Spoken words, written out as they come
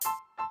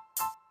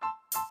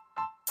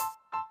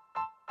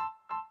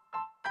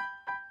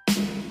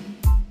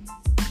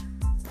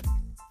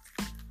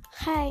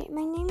Hi,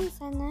 my name is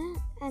Anna,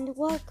 and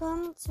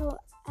welcome to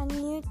a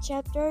new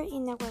chapter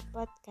in our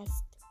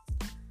podcast,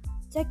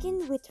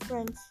 Talking with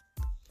Friends.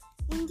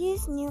 In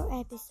this new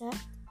episode,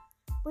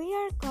 we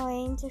are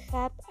going to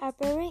have a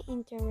very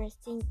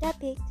interesting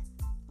topic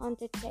on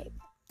the table.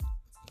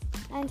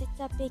 And the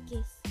topic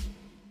is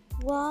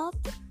what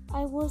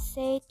I will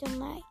say to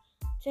my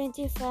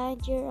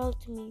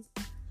 25-year-old me.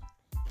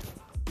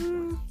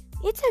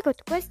 It's a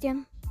good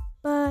question,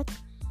 but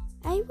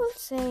I will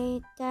say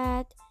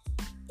that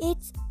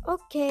it's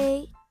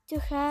okay to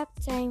have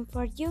time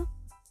for you.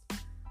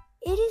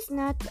 It is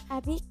not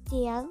a big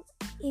deal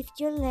if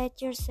you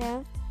let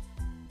yourself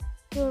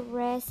to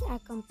rest a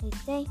complete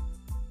day.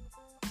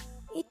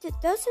 It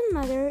doesn't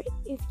matter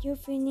if you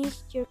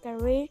finished your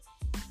career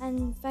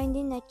and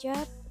finding a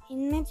job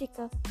in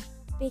Mexico,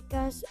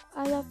 because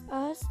all of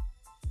us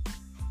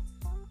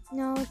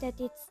know that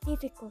it's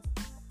difficult.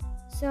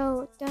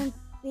 So don't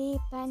be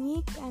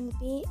panic and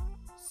be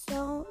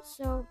so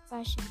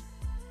patient.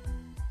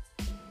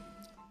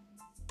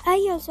 I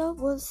also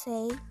will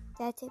say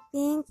that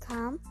being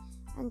calm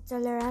and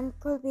tolerant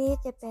could be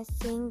the best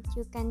thing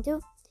you can do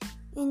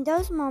in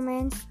those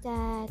moments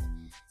that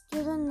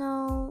you don't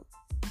know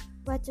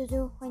what to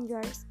do when you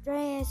are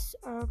stressed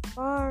or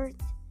bored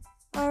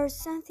or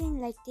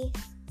something like this.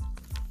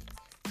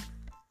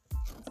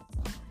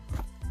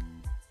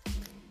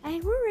 I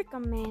would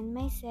recommend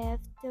myself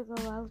to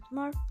go out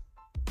more,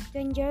 to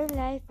enjoy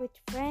life with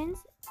friends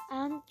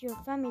and your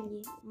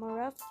family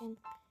more often,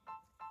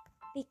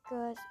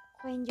 because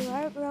when you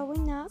are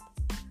growing up,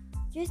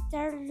 you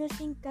start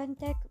losing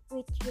contact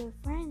with your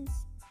friends,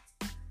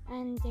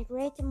 and the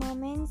great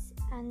moments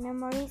and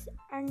memories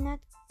are not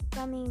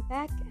coming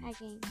back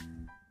again.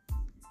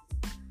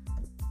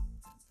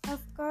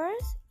 Of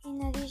course, in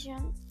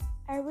addition,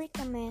 I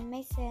recommend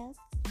myself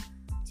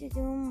to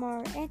do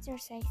more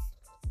exercise.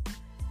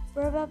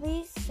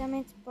 Probably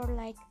some sport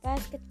like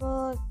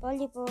basketball,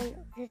 volleyball,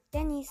 or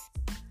tennis,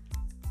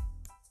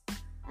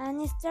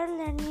 and start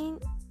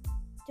learning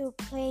to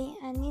play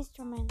an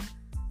instrument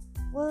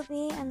will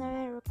be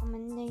another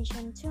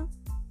recommendation too.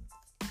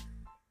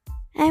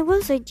 I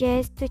will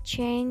suggest to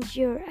change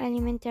your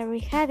alimentary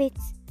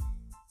habits,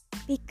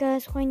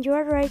 because when you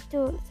arrive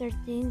to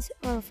 13s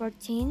or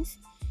 14s,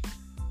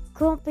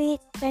 could be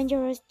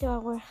dangerous to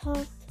our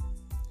health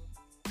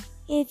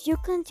if you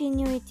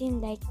continue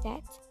eating like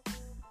that.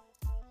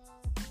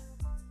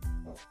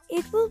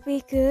 It would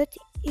be good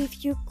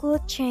if you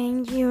could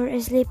change your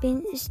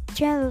sleeping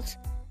schedules,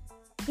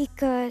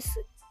 because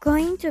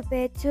going to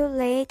bed too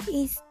late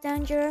is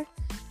dangerous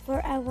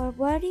for our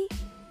body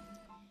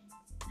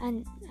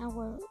and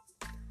our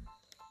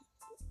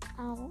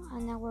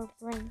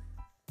brain.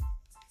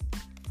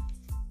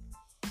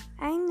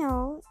 I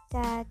know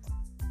that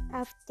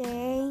at the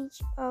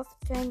age of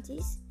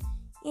 20s,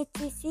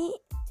 it's easy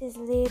to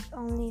sleep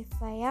only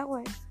 5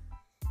 hours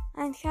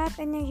and have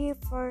energy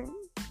for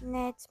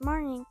next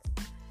morning,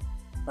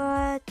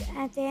 but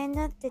at the end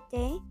of the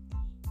day,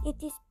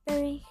 it is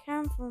very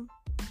harmful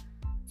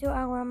to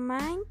our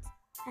mind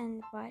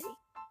and body.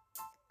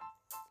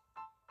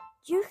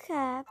 You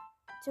have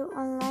to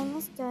online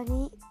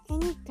study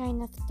any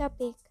kind of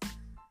topic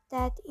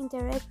that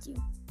interests you.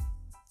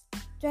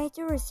 Try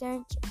to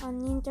research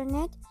on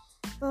internet,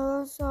 but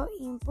also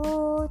in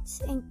books,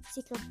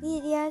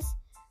 encyclopedias,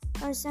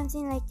 or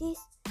something like this,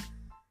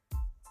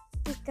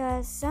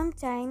 because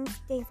sometimes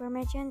the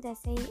information that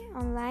say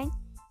online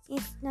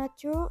is not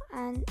true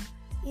and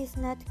is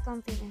not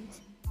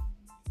confident.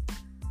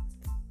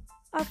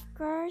 Of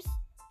course,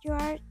 you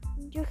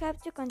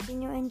have to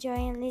continue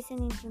enjoying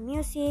listening to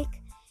music,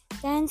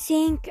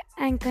 dancing,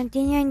 and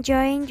continue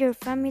enjoying your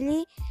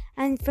family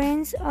and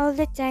friends all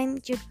the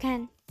time you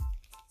can.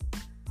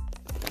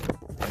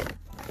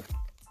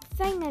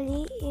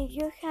 Finally, if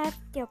you have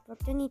the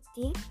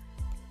opportunity,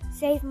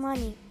 save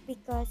money,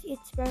 because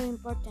it's very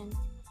important.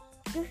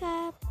 You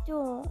have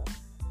to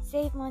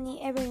save money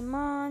every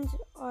month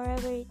or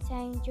every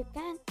time you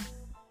can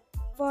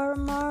for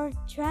more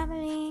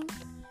traveling,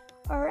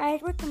 or I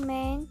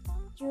recommend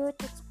you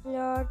to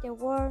explore the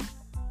world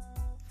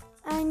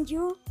and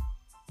you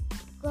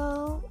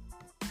go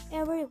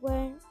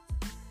everywhere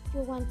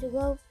you want to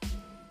go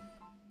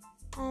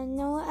and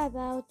know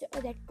about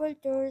other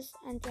cultures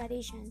and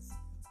traditions.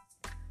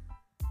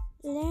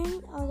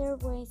 Learn other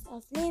ways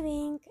of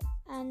living,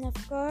 and of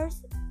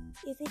course,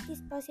 if it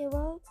is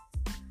possible,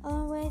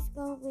 always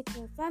go with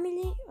your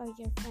family or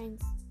your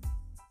friends.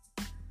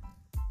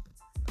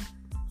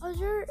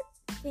 Other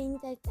thing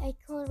that I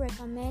could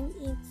recommend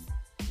is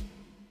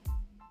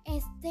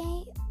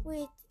stay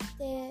with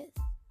the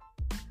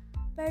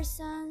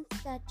person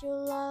that you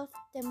love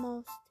the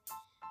most,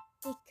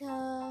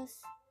 because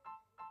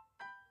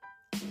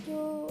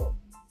you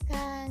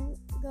can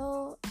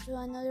go to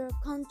another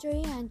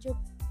country and you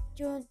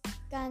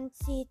can't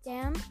see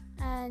them,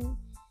 and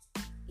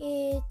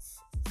it's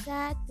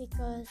sad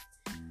because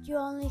you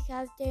only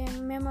have the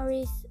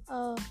memories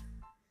of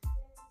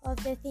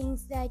the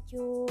things that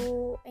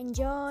you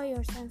enjoy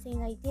or something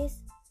like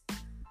this.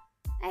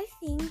 I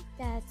think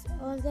that's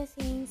all the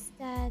things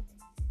that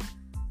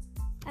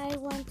I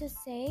want to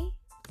say.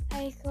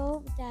 I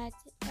hope that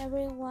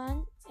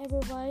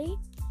everybody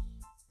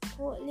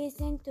who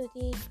listen to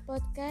this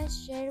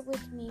podcast share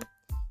with me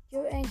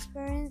your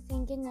experience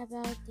thinking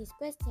about these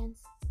questions.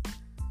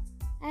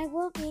 I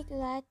will be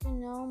glad to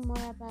know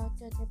more about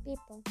other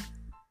people.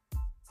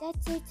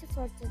 That's it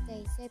for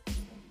today's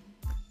episode.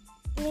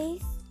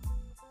 Please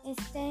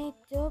stay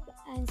tuned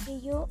and see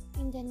you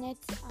in the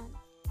next one.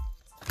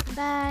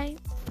 Bye.